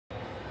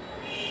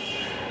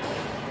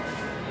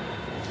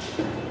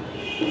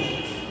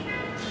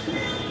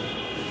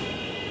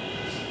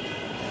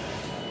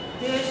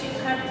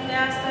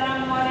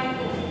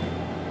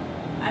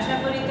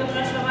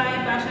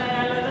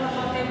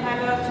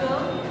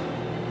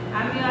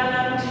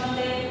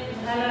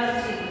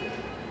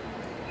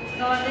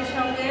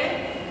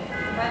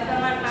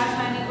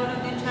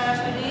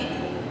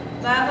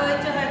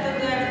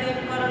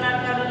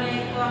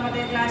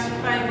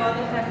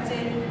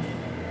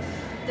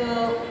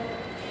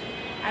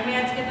আমি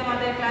আজকে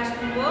তোমাদের ক্লাস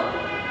নেব।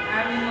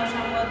 আমি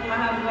মোহাম্মদ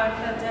মাহবুবা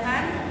আক্তার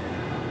জাহান।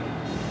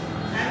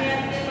 আমি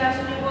আজকে ক্লাস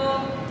নেব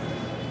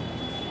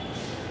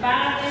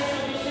বাংলাদেশ ও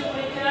বিশ্ব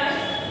পরিচয়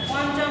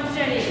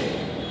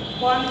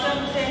পঞ্চম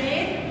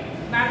শ্রেণীর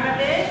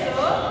বাংলাদেশ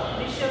ও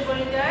বিশ্ব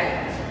পরিচয়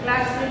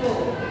ক্লাস নেব।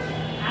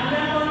 আমরা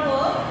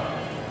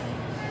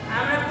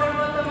পড়ব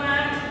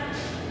তোমার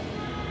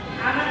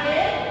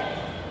আমাদের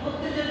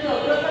মুক্তিযুদ্ধ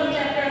প্রথম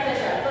চ্যাপ্টার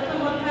যেটা প্রথম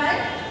অধ্যায়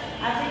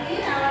আছে কি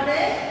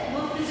আমাদের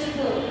মুক্তিযুদ্ধ,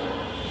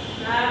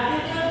 আর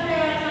দ্বিতীয়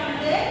অধ্যায় আছে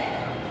আমাদের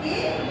কি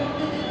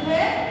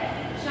মুক্তিযুদ্ধে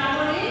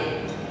সামরিক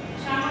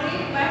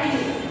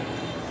বাহিনী।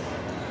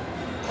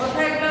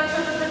 অধ্যায়গুলো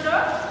ছোট ছোট,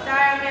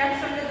 তাই আমি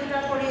একসঙ্গে দুটো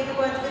পড়িয়ে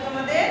দেবো আজকে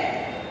তোমাদের।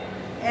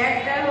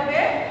 একটা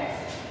হবে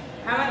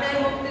আমাদের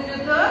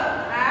মুক্তিযুদ্ধ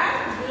আর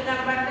 2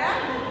 নাম্বারটা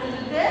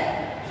মুক্তিযুদ্ধে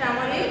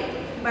সামরিক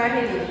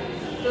বাহিনী।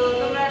 তো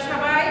তোমরা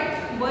সবাই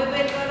বই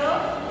বের করো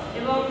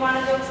এবং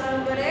মনোযোগ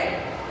সহকারে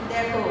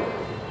দেখো।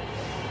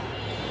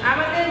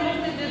 আমাদের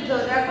মুক্তিযুদ্ধ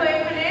দেখো,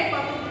 এখানে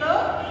কতগুলো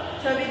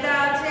ছবি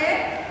দেওয়া আছে।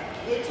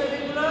 এই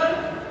ছবিগুলোর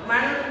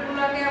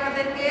মানুষগুলোকে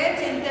আমাদেরকে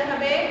চিনতে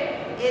হবে,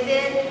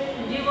 এদের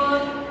জীবন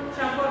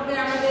সম্পর্কে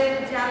আমাদের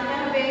জানতে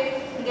হবে,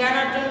 জ্ঞান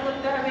অর্জন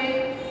করতে হবে।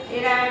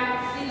 এরা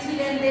কি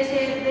ছিলেন,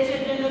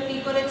 দেশের জন্য কি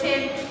করেছেন,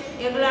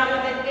 এগুলো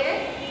আমাদেরকে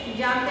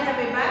জানতে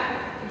হবে বা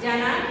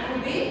জানা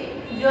খুবই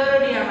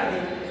জরুরি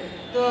আমাদের।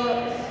 তো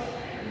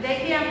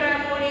দেখি আমরা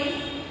পড়ি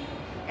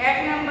 1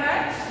 নাম্বার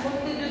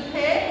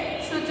মুক্তিযুদ্ধের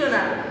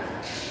সূচনা।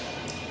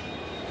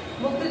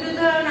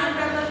 মুক্তিযুদ্ধ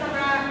নামটা তো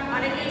তোমরা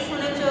অনেকেই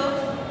শুনেছো,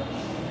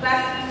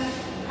 ক্লাস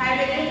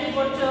 5-এ যেহেতু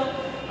পড়ছো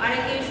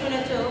অনেকেই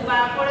শুনেছো বা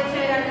পড়েছো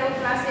এর আগেও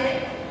ক্লাসে।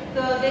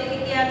 তো দেখি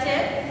কি আছে।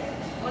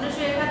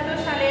 1971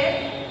 সালের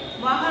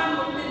মহান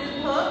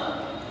মুক্তিযুদ্ধ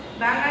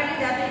বাঙালি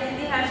জাতির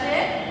ইতিহাসে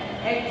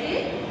একটি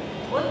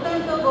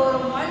অত্যন্ত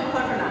গৌরবময়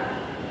ঘটনা।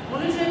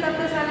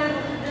 1971 সালের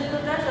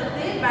মুক্তিযুদ্ধটা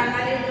সত্যি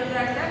বাঙালির জন্য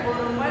একটা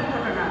গৌরবময়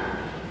ঘটনা।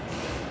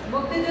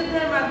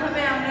 মুক্তিযুদ্ধের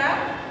মাধ্যমে আমরা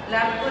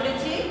লাভ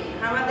করেছি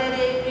আমাদের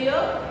এই প্রিয়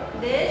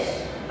দেশ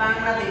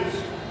বাংলাদেশ।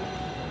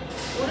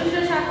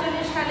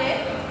 1947 সালে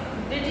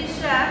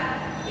ব্রিটিশরা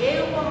এই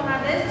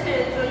উপমহাদেশ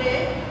ছেড়ে চলে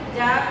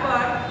যাওয়ার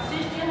পর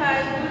সৃষ্টি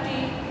হয় 2টি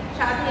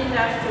স্বাধীন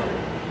রাষ্ট্র,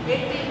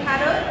 একটি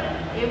ভারত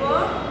এবং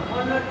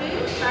অন্যটি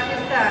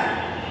পাকিস্তান।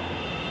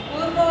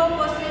 পূর্ব ও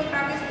পশ্চিম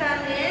পাকিস্তান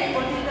নিয়ে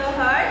গঠিত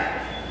হয়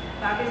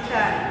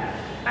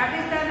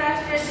পাকিস্তান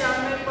রাষ্ট্রের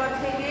জন্মের পর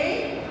থেকেই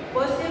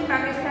পশ্চিম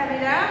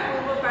পাকিস্তানিরা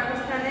পূর্ব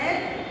পাকিস্তানের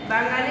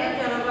বাঙালি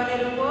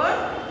জনগণের উপর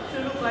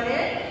শুরু করে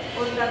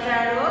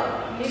অত্যাচার ও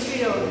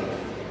নিপীড়ন।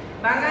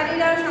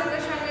 বাঙালিরা সঙ্গে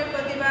সঙ্গে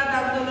প্রতিবাদ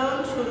আন্দোলন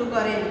শুরু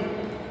করেন।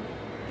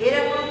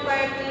 এরকম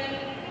কয়েকটি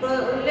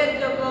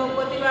উল্লেখযোগ্য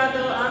প্রতিবাদ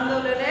ও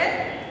আন্দোলনের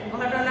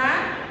ঘটনা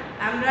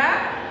আমরা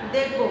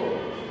দেখব।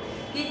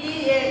 কি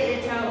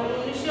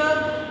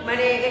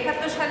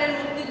 1971 সালের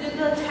মুক্তিযুদ্ধ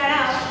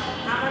ছাড়াও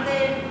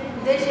আমাদের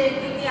দেশে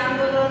কি কি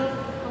আন্দোলন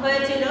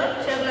হয়েছিল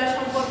সেগুলো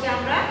সম্পর্কে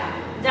আমরা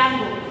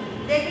জানবো।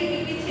 দেখি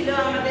কি ছিল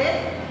আমাদের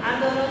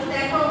আন্দোলন।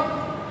 দেখো,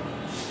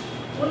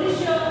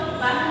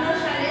 1952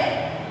 সালে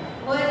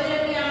হয়েছিল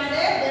কি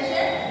আমাদের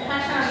দেশে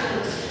ভাষা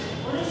আন্দোলন।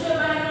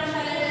 1952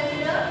 সালে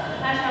হয়েছিল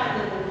ভাষা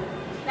আন্দোলন।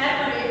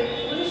 তারপরে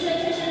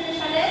 1966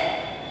 সালে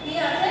কি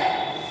আছে,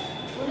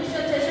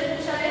 1966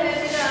 সালে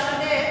হয়েছিল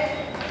আমাদের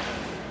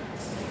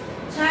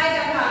 6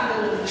 দফা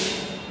আন্দোলন।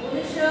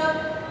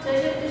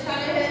 1966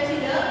 সালে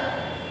হয়েছিল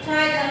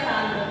 6 দফা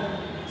আন্দোলন।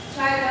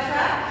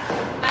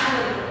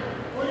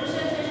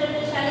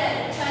 1966 সালে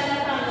 6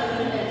 দফা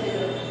আন্দোলন হয়েছিল।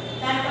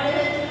 তারপরে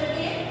হয়েছিল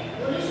কি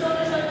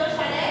 1969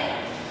 সালে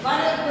গণ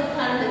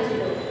অভ্যুত্থান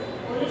হয়েছিল।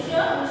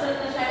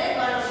 1969 সালে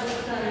গণ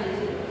অভ্যুত্থান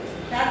হয়েছিল।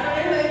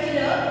 তারপরে হয়েছিল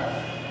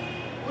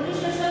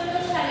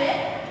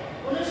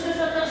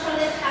 1970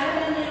 সালে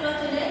সাধারণ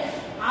নির্বাচনে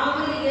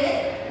আওয়ামী লীগের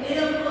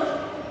নিরঙ্কুশ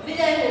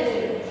বিজয়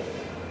হয়েছিল।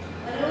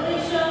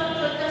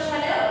 1970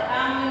 সালে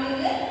আওয়ামী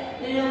লীগের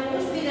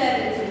নিরঙ্কুশ বিজয়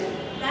হয়েছিল।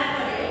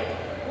 তারপরে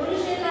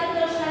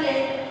 1971 সালে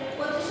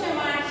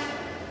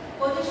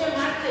 25শে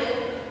মার্চে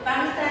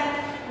পাকিস্তান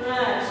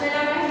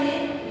সেনাবাহিনী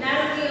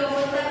নারকীয়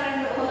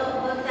হত্যাকাণ্ড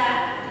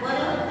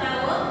গণহত্যা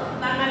ও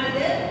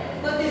বাঙালিদের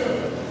প্রতিরোধ,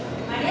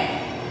 মানে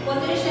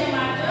 25শে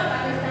মার্চ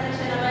পাকিস্তানি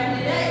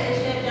সেনাবাহিনীরা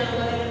দেশের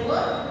জনগণের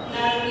উপর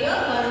নারকীয়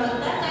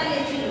গণহত্যা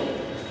চালিয়েছিল।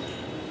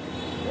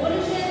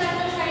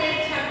 1971 সালের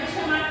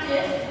 26শে মার্চে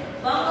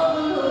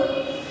বঙ্গবন্ধুর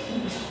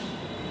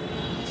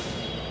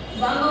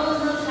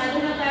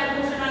স্বাধীনতার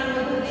ঘোষণার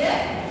মধ্য দিয়ে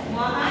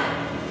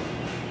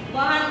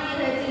মহান কি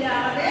হয়েছিল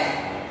আমাদের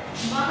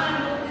মহান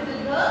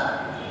মুক্তিযুদ্ধ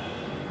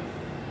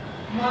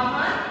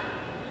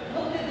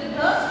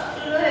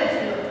শুরু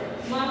হয়েছিল।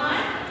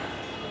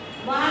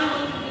 মহান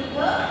মুক্তিযুদ্ধ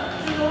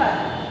শুরু হয়।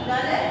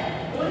 তাহলে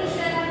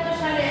 1971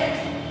 সালের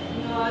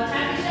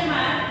 26শে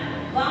মার্চ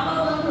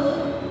বঙ্গবন্ধুর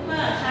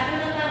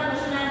স্বাধীনতা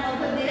ঘোষণার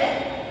মধ্য দিয়ে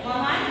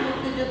মহান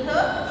মুক্তিযুদ্ধ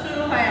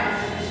শুরু হয়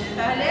আমাদের দেশে।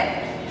 তাহলে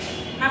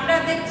আমরা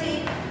দেখছি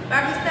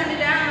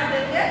পাকিস্তানিরা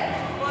আমাদেরকে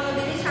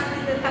কোনোদিনই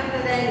শান্তিতে থাকতে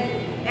দেয়নি,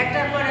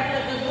 একটার পর একটা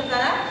যুদ্ধ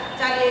তারা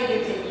চালিয়ে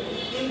গেছে।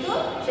 কিন্তু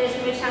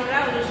শেষমেশ আমরা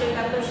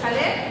 1971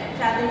 সালে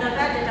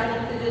স্বাধীনতা যেটা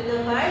মুক্তিযুদ্ধ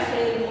হয়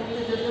সেই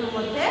মুক্তিযুদ্ধের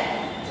মধ্যে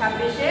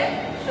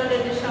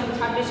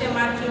 26শে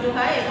মার্চ শুরু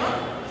হয় এবং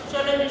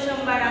 16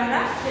 ডিসেম্বর আমরা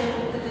সেই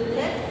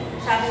মুক্তিযুদ্ধে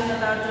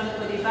স্বাধীনতা অর্জন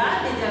করি বা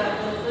নিজেরা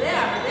অর্জন করে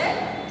আমাদের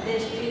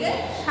দেশটিকে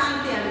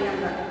শান্তি আনি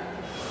আমরা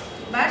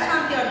বা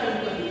শান্তি অর্জন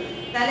করি।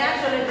 তাহলে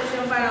 16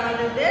 ডিসেম্বর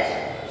আমাদের দেশ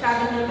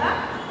স্বাধীনতা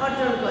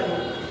অর্জন করে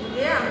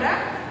যে আমরা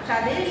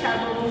স্বাধীন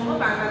সার্বভৌম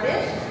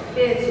বাংলাদেশ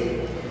পেয়েছি।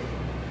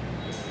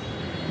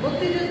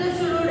 মুক্তিযুদ্ধ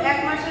শুরুর 1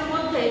 মাসের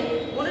মধ্যে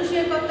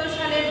 1971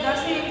 সালের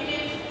 10ই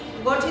এপ্রিল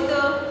গঠন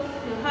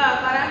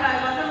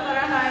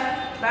করা হয়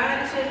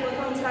বাংলাদেশের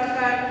প্রথম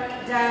সরকার,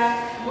 যা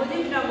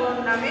মুজিবনগর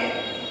নামে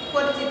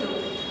পরিচিত।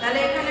 তাহলে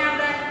এখানে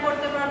আমরা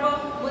পড়তে পারবো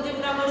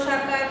মুজিবনগর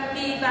সরকার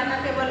কি বা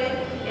কাকে বলে,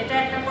 এটা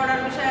একটা পড়ার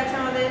বিষয় আছে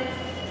আমাদের।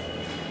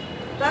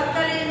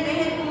 তৎকালীন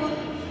মেহেরপুর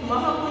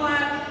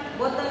মহকুমার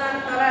বৈদ্যনাথ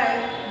তলায়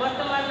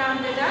বর্তমান নাম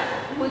যেটা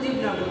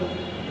মুজিবনগর।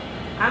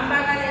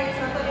 আমবাগানে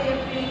 17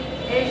 এপ্রিল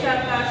এই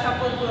সরকার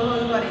শপথ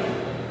গ্রহণ করে।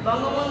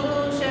 বঙ্গবন্ধু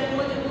শেখ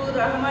মুজিবুর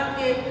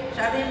রহমানকে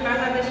স্বাধীন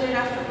বাংলাদেশের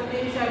রাষ্ট্রপতি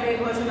হিসাবে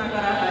ঘোষণা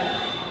করা হয়।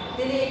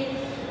 তিনি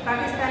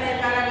পাকিস্তানের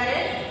কারাগারে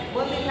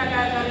বন্দী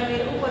থাকার কারণে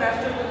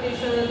উপরাষ্ট্রপতি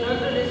সৈয়দ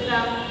নজরুল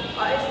ইসলাম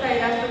অস্থায়ী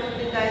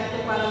রাষ্ট্রপতির দায়িত্ব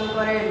পালন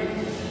করেন।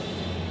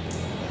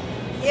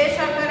 এ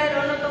সরকারের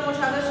অন্যতম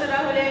সদস্যরা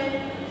হলেন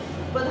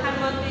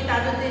প্রধানমন্ত্রী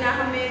Tajuddin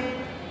Ahmed,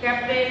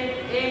 captain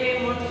M A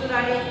Mansur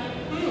Ali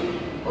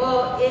O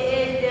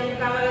am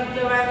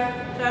Kamaruzzaman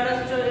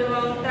স্বরাষ্ট্র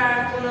এবং তার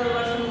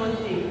পুনর্বাসন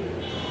মন্ত্রী।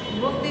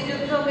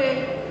 মুক্তিযুদ্ধকে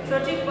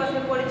সঠিক পথে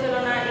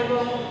পরিচালনা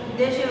এবং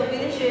দেশে ও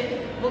বিদেশে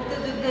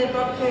মুক্তিযুদ্ধের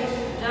পক্ষে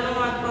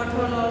জনমত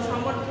গঠন ও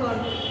সমর্থন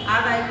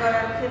আদায়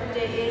করার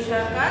ক্ষেত্রে এই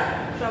সরকার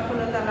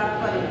সফলতা লাভ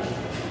করে।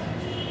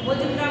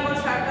 মুজিবনগর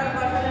সরকার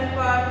গঠনের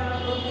পর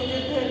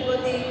মুক্তিযুদ্ধের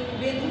গতি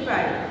বৃদ্ধি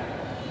পায়।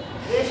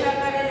 এ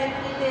সরকারের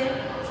নেতৃত্বে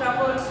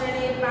সকল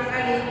শ্রেণীর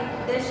বাঙালি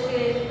দেশকে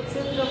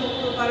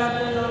শূদ্রমুক্ত করার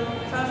জন্য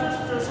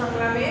সশস্ত্র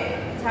সংগ্রামে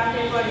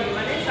ঝাঁপিয়ে পড়ে।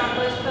 মানে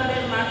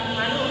সর্বস্তরের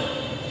মানুষ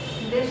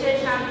দেশের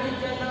শান্তির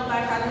জন্য বা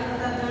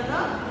স্বাধীনতার জন্য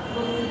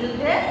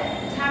মুক্তিযুদ্ধে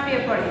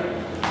ঝাঁপিয়ে পড়ে।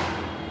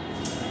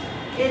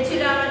 এ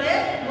ছিল আমাদের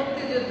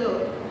মুক্তিযুদ্ধ।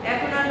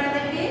 এখন আমরা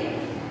দেখি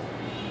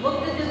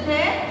মুক্তিযুদ্ধে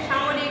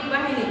সামরিক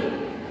বাহিনী।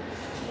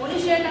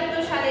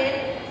 1971 সালের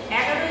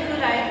 11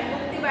 জুলাই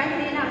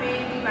মুক্তিবাহিনী নামে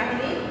একটি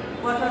বাহিনী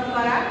গঠন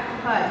করা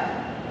হয়।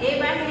 এই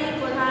বাহিনীর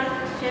প্রধান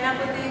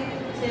সেনাপতি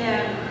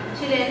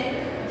ছিলেন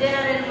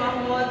জেনারেল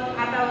মোহাম্মদ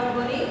আতাউর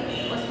গনি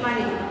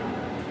ওসমানী।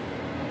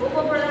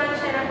 উপপ্রধান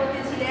সেনাপতি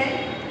ছিলেন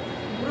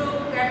গ্রুপ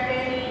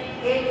ক্যাপ্টেন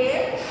এ কে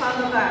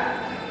খন্দকার।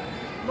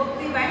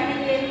 মুক্তি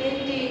বাহিনীকে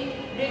 3টি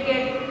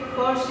ব্রিগেড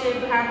ফোর্সে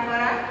ভাগ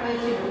করা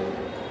হয়েছিল।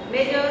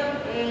 মেজর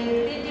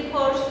 3টি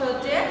ফোর্স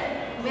হচ্ছে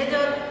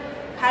মেজর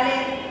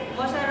খালেদ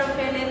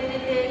মোশাররফের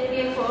নেতৃত্বে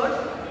K force,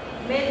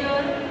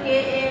 major K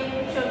M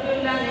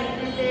Shafiullah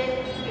নেতৃত্বে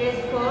এস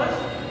ফোর্স,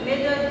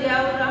 মেজর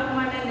জিয়াউর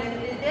রহমানের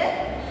নেতৃত্বে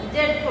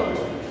জেড ফোর্স।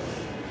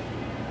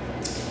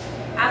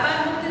 আবার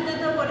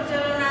মুক্তিযুদ্ধ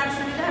পরিচালনার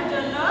সুবিধার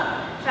জন্য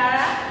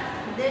সারা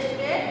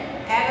দেশকে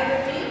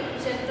 11টি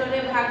সেক্টরে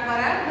ভাগ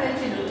করা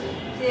হয়েছিল।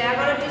 সেই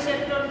 11টি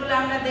সেক্টরগুলো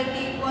আমরা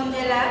দেখি কোন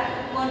জেলা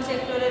কোন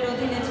সেক্টরের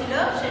অধীনে ছিল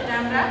সেটা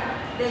আমরা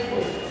দেখব।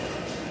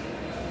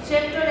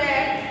 সেক্টর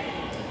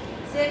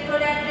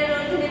 1 এর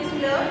অধীনে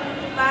ছিল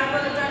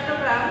পার্বত্য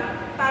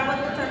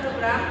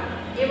চট্টগ্রাম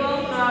এবং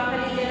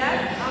নোয়াখালী জেলার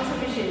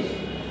অংশবিশেষ।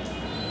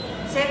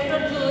 সেক্টর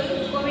 2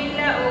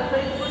 কুমিল্লা ও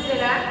ফরিদপুর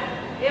জেলা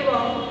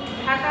এবং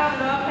ঢাকা ও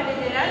নোয়াখালী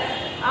জেলার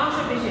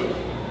অংশবিশেষ।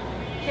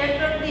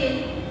 সেক্টর 3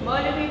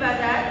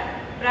 মৌলভীবাজার,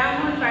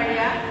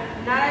 ব্রাহ্মণবাড়িয়া,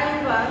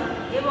 নারায়ণগঞ্জ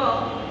এবং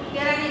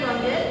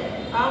কেরানীগঞ্জের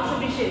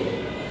অংশবিশেষ।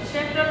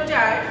 সেক্টর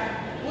 4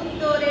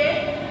 উত্তরে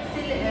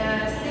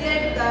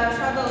সিলেট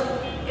সদর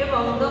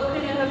এবং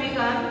দক্ষিণে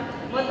হবিগঞ্জ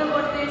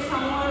মধ্যবর্তী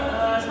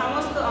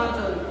সমস্ত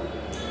অঞ্চল।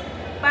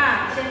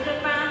 সেক্টর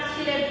 5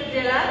 সিলেট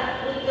জেলার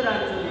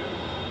উত্তরাঞ্চল।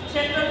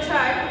 সেক্টর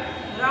 6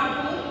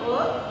 রংপুর ও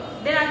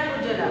দিনাজপুর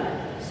জেলা।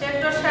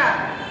 সেক্টর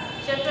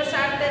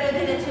 7 এর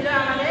অধীনে ছিল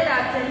আমাদের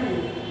রাজশাহী,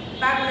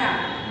 পাবনা,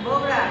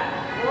 বগুড়া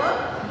ও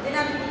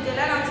দিনাজপুর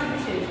জেলার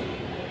অংশবিশেষ।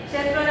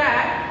 সেক্টর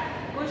 8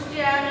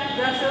 কুষ্টিয়া,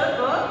 যশোর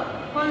ও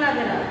খুলনা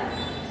জেলা।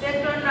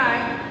 সেক্টর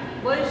 9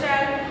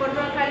 বরিশাল,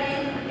 পটুয়াখালী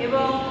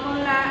এবং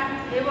খুলনা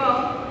এবং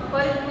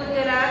ফরিদপুর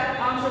জেলার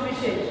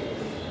অংশবিশেষ।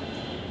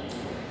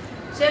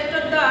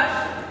 সেক্টর 10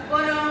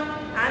 কোনো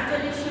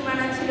আঞ্চলিক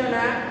সীমানা ছিল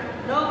না,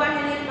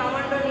 নৌবাহিনীর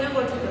কমান্ডো নিয়ে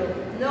গঠিত।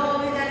 নৌ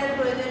অভিযানের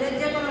প্রয়োজনে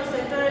যে কোনো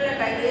সেক্টর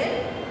এলাকায় গিয়ে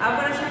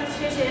অপারেশন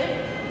শেষে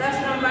 10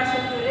 নম্বর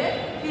সেক্টরে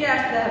ফিরে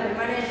আসতে হবে,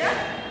 মানে এটা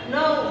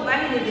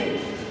নৌবাহিনীদের।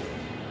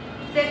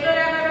 সেক্টর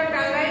 11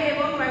 টাঙ্গাইল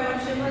এবং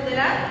ময়মনসিংহ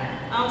জেলার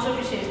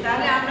অংশবিশেষ।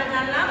 তাহলে আমরা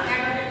জানলাম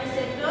 11টি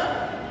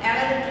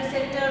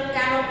সেক্টর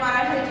কেন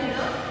করা হয়েছিল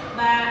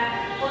বা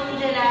কোন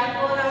জেলা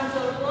কোন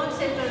অঞ্চল কোন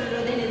সেক্টরের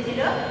অধীনে ছিল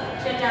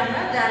সেটা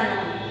আমরা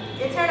জানলাম।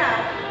 এছাড়া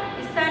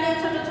স্থানীয়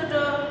ছোট ছোট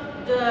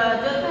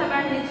যোদ্ধা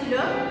বাহিনী ছিল।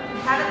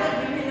 ভারতের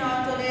বিভিন্ন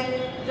অঞ্চলে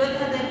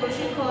যোদ্ধাদের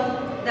প্রশিক্ষণ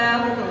দেওয়া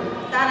হতো।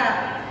 তারা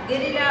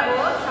গেরিলা ও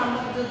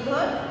সম্মুখ যুদ্ধ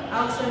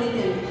অংশ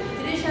নিতেন।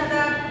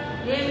 30,000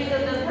 নিয়মিত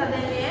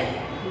যোদ্ধাদের নিয়ে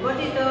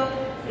গঠিত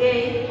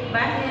এই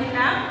বাহিনীর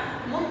নাম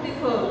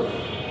মুক্তিফৌজ।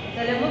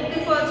 তাহলে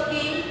মুক্তিফৌজ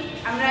কি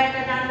আমরা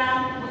এটা জানলাম।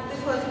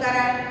 মুক্তিফৌজ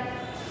কারা?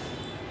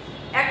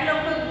 1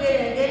 লক্ষ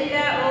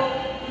গেরিলা ও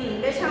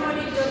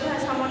বেসামরিক যোদ্ধা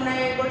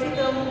সমন্বয়ে গঠিত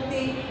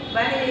মুক্তি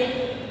বাহিনীর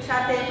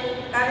সাথে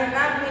কাঁধে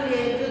কাঁধ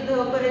মিলিয়ে যুদ্ধ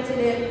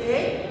করেছিলেন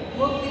এই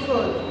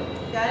মুক্তিফৌজ।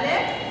 তাহলে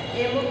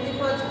এই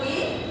মুক্তিফৌজ কি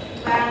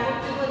বা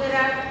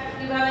মুক্তিফৌজেরা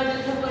কিভাবে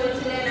যুদ্ধ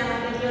করেছিলেন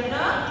আমাদের জন্য,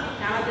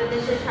 আমাদের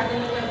দেশের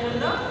স্বাধীনতার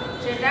জন্য,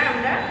 সেটা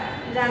আমরা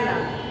জানলাম।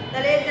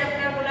 তাহলে এই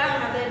চ্যাপ্টারগুলো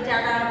আমাদের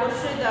জানা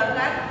অবশ্যই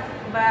দরকার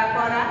বা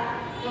পড়া।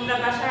 তোমরা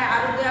বাসায়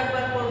আরো দু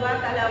একবার পড়বা,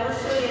 তাহলে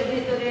অবশ্যই এর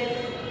ভিতরে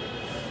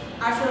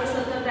আসল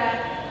সত্যটা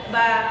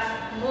বা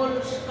মূল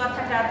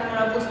কথাটা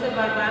তোমরা বুঝতে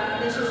পারবা,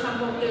 দেশের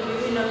সম্পর্কে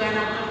বিভিন্ন জ্ঞান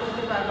অর্জন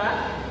করতে পারবা।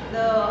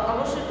 তো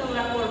অবশ্যই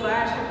তোমরা পড়বা,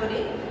 আশা করি।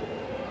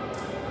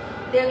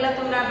 এগুলো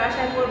তোমরা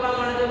বাসায় পড়বা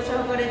মনোযোগ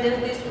সহকারে,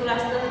 যেহেতু স্কুল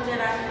আসতে হচ্ছে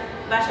না,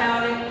 বাসায়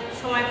অনেক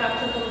সময় পাচ্ছ,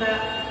 তোমরা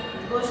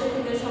বসে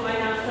থেকে সময়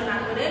নষ্ট না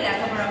করে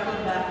লেখাপড়া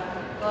করবা,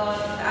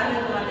 তাহলে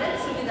তোমাদের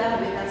সুবিধা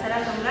হবে। তাছাড়া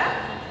তোমরা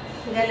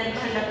জ্ঞানের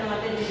ভান্ডার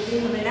তোমাদের বৃদ্ধি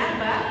হবে না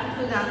বা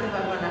কিছু জানতে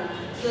পারবো না।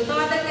 তো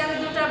তোমাদেরকে আমি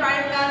দুটা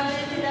বাড়ির কাজ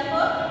দিয়েছি।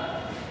 দেখো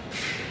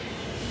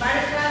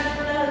বাড়ির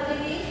কাজগুলো হচ্ছে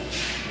কি,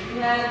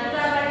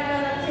 দুটা বাড়ির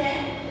কাজ আছে।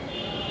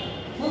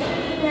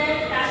 মুক্তিযুদ্ধের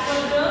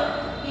তাৎপর্য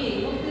কি,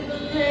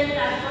 মুক্তিযুদ্ধের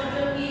তাৎপর্য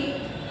কি,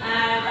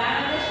 আর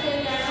বাংলাদেশকে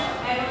কেন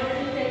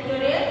 11টি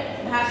সেক্টরে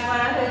ভাগ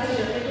করা হয়েছিল,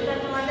 এই দুটো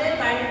তোমাদের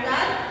বাড়ির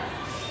কাজ।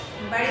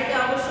 বাড়িতে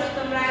অবশ্যই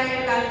তোমরা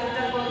এই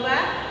কাজগুলো করবা,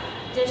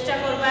 চেষ্টা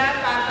করবা,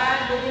 পারবা।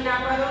 যদি না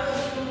পারো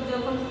স্কুল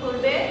যখন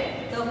খুলবে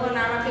তখন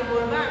আমাকে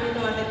বলবা, আমি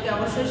তোমাদেরকে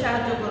অবশ্যই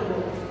সাহায্য করব।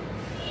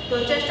 তো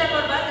চেষ্টা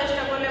করবা,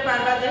 চেষ্টা করলে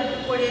পারবা। যেহেতু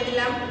পড়িয়ে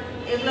দিলাম,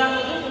 এগুলোর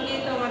মধ্যে থেকে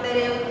তোমাদের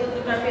এই উত্তর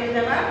দুটো পেয়ে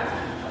যাবা।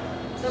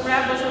 তোমরা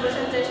বসে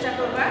বসে চেষ্টা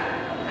করবা।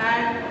 আর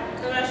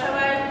তোমরা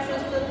সবাই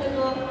সুস্থ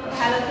থেকো,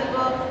 ভালো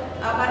থেকো,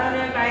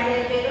 অকারণে বাইরে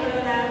বের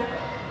হও না।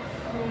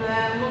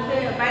 মুখে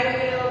বাইরে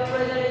গেলেও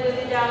প্রয়োজনে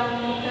যদি যাও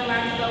মুখে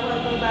মাস্ক ব্যবহার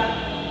করবা,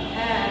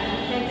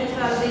 হেঁটে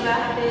জল দিবা,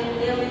 হাতে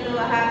নিয়মিত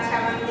হাত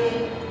সাবান দিয়ে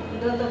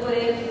ধৌত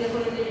করে যে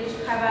কোনো জিনিস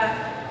খাবা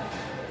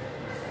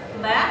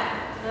বা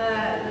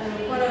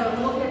কোনো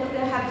মুখে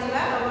টুকে হাত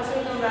দিবা।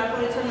 অবশ্যই তোমরা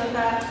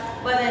পরিচ্ছন্নতা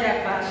বজায়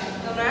রাখবা।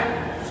 তোমরা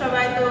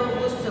সবাই তো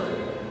বুঝছো।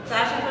 তো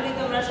আশা করি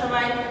তোমরা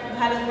সবাই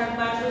ভালো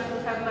থাকবা, সুস্থ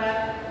থাকবা।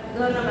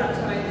 ধন্যবাদ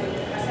সবাইকে।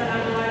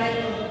 আসসালামু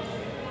আলাইকুম।